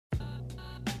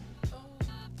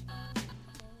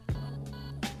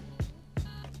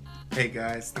Hey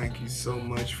guys, thank you so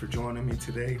much for joining me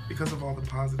today. Because of all the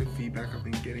positive feedback I've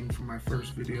been getting from my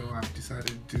first video, I've decided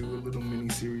to do a little mini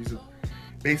series of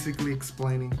basically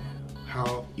explaining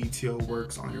how ETO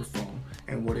works on your phone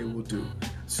and what it will do.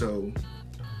 So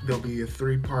there'll be a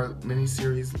 3-part mini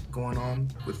series going on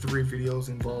with 3 videos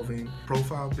involving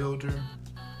profile builder,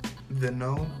 the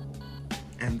know,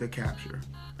 and the capture.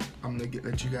 I'm gonna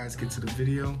let you guys get to the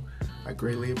video. I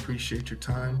greatly appreciate your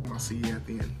time. I'll see you at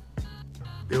the end.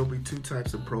 There will be 2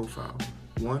 types of profile,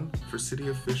 one for city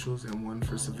officials and one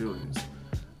for civilians.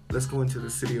 Let's go into the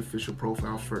city official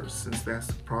profile first, since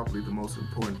that's probably the most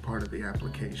important part of the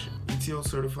application. ETO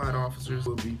certified officers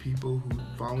will be people who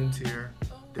volunteer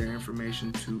their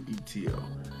information to ETO.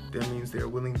 That means they're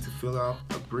willing to fill out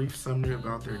a brief summary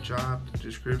about their job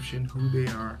description, who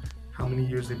they are, how many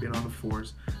years they've been on the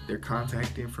force, their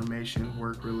contact information,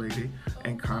 work-related,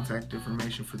 and contact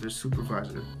information for their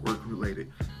supervisor,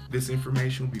 work-related. This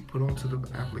information will be put onto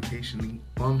the application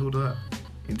and bundled up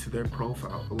into their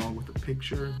profile, along with a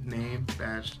picture, name,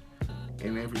 badge,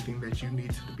 and everything that you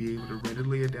need to be able to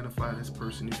readily identify this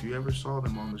person if you ever saw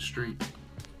them on the street.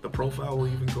 The profile will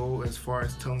even go as far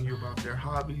as telling you about their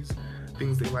hobbies,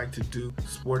 things they like to do,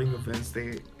 sporting events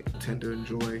they tend to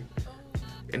enjoy,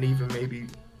 and even maybe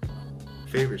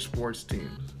favorite sports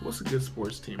teams. What's a good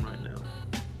sports team right now?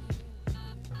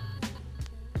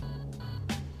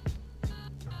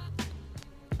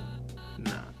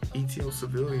 ETO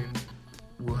civilians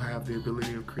will have the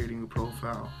ability of creating a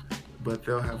profile, but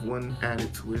they'll have one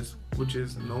added twist, which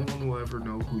is no one will ever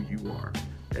know who you are.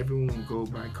 Everyone will go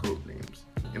by code names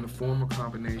in the form or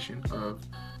combination of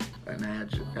an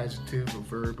adjective, a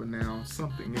verb, a noun,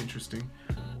 something interesting.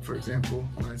 For example,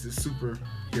 mine's a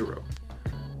superhero.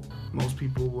 Most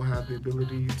people will have the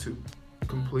ability to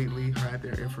completely hide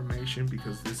their information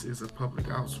because this is a public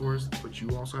outsource, but you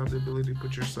also have the ability to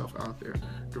put yourself out there.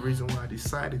 The reason why I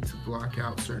decided to block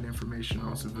out certain information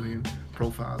on civilian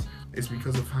profiles is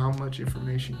because of how much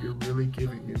information you're really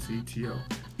giving into ETO.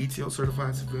 ETO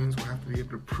certified civilians will have to be able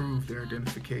to prove their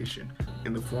identification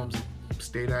in the forms of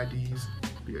state IDs,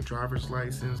 be a driver's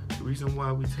license. The reason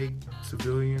why we take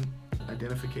civilian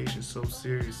identification so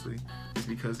seriously is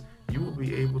because you will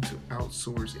be able to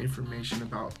outsource information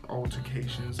about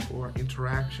altercations or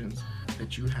interactions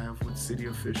that you have with city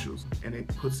officials, and it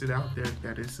puts it out there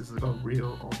that this is a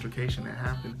real altercation that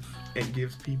happened and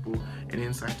gives people an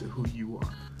insight to who you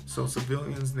are. So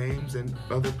civilians' names and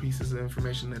other pieces of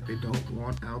information that they don't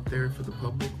want out there for the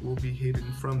public will be hidden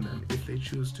from them if they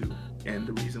choose to. And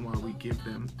the reason why we give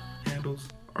them handles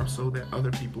are so that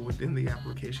other people within the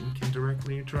application can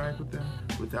directly interact with them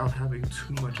without having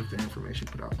too much of their information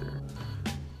put out there.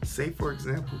 Say for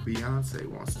example, Beyonce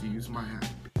wants to use my app.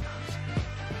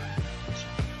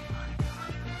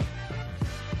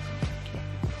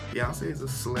 Beyonce is a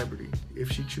celebrity.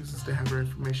 If she chooses to have her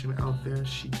information out there,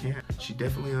 she can. She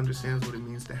definitely understands what it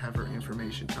means to have her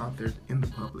information out there in the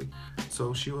public.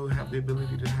 So she will have the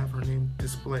ability to have her name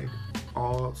displayed.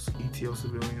 All ETO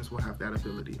civilians will have that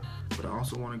ability. But I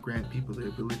also want to grant people the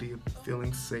ability of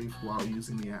feeling safe while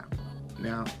using the app.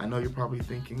 Now, I know you're probably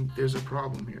thinking there's a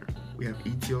problem here. We have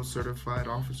ETO certified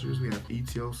officers, we have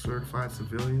ETO certified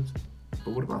civilians,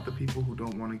 but what about the people who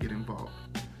don't want to get involved?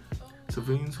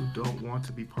 Civilians who don't want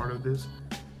to be part of this,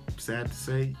 sad to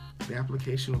say, the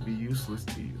application will be useless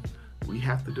to you. We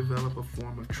have to develop a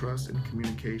form of trust and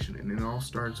communication, and it all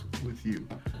starts with you.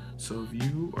 So if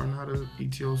you are not an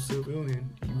ETO civilian,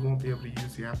 you won't be able to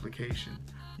use the application.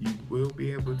 You will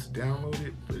be able to download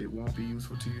it, but it won't be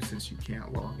useful to you since you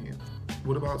can't log in.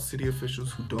 What about city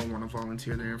officials who don't want to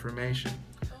volunteer their information?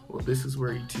 Well, this is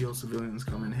where ETO civilians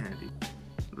come in handy.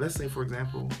 Let's say, for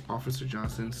example, Officer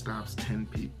Johnson stops 10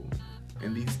 people,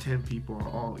 and these 10 people are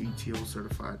all ETO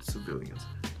certified civilians.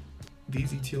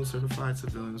 These ETO certified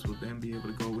civilians will then be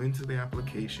able to go into the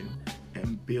application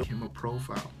and build him a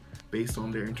profile based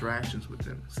on their interactions with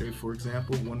them. Say for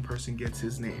example, one person gets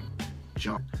his name,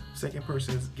 John. Second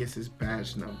person gets his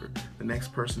badge number. The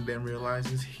next person then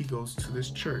realizes he goes to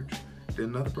this church. Then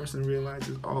another person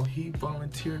realizes, oh, he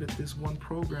volunteered at this one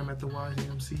program at the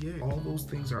YMCA. All those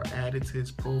things are added to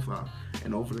his profile,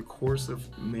 and over the course of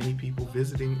many people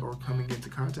visiting or coming into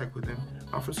contact with him,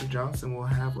 Officer Johnson will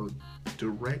have a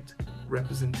direct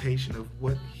representation of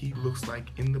what he looks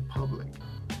like in the public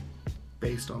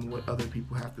based on what other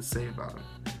people have to say about him.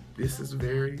 This is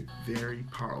very, very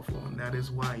powerful, and that is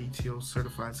why ETO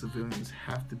certified civilians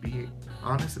have to be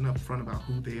honest and upfront about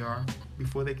who they are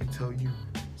before they can tell you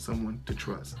someone to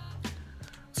trust.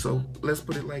 So let's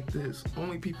put it like this: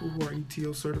 only people who are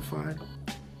ETO certified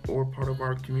or part of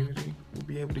our community will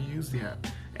be able to use the app.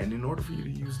 And in order for you to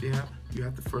use the app, you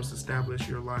have to first establish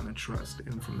your line of trust.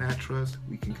 And from that trust,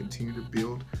 we can continue to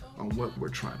build on what we're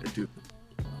trying to do.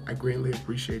 I greatly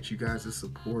appreciate you guys'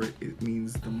 support. It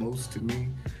means the most to me.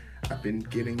 I've been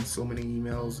getting so many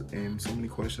emails and so many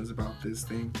questions about this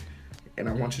thing. And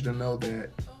I want you to know that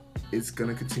it's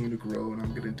gonna continue to grow, and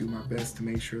I'm gonna do my best to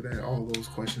make sure that all those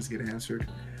questions get answered.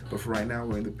 But for right now,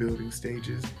 we're in the building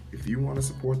stages. If you want to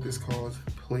support this cause,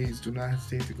 please do not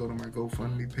hesitate to go to my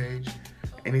GoFundMe page.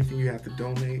 Anything you have to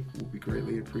donate will be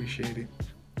greatly appreciated.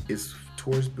 It's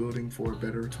towards building for a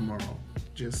better tomorrow.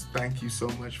 Just thank you so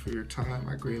much for your time.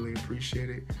 I greatly appreciate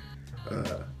it.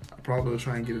 I probably will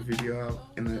try and get a video out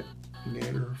in the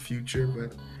near future,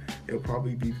 but it'll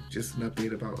probably be just an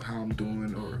update about how I'm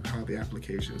doing or how the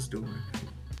application is doing.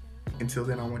 Until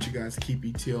then, I want you guys to keep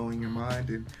ETO in your mind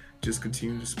and just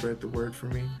continue to spread the word for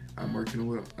me. I'm working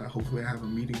with, hopefully I have a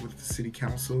meeting with the city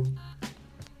council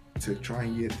to try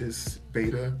and get this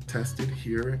beta tested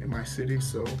here in my city,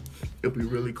 so it'll be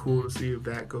really cool to see if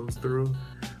that goes through.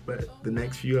 But the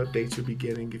next few updates you'll be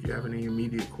getting, if you have any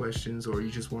immediate questions or you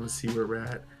just want to see where we're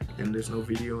at and there's no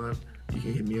video up, you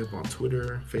can hit me up on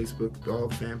Twitter, Facebook. All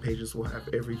the fan pages will have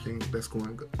everything that's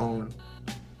going on.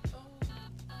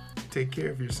 Take care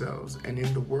of yourselves, and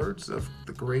in the words of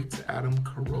the great Adam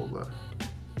Carolla,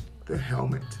 the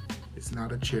helmet is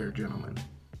not a chair, gentlemen.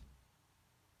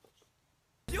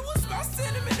 You was my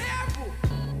cinnamon apple.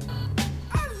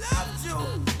 I loved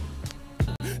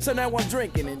you. So now I'm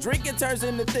drinking, and drinking turns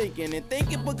into thinking, and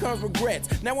thinking becomes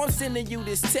regrets. Now I'm sending you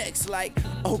this text like,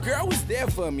 oh girl was there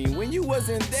for me when you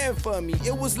wasn't there for me.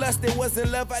 It was lust, it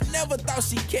wasn't love. I never thought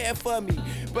she cared for me,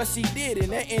 but she did,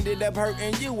 and that ended up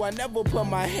hurting you. I never put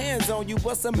my hands on you,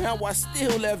 but somehow I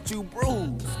still left you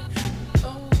bruised.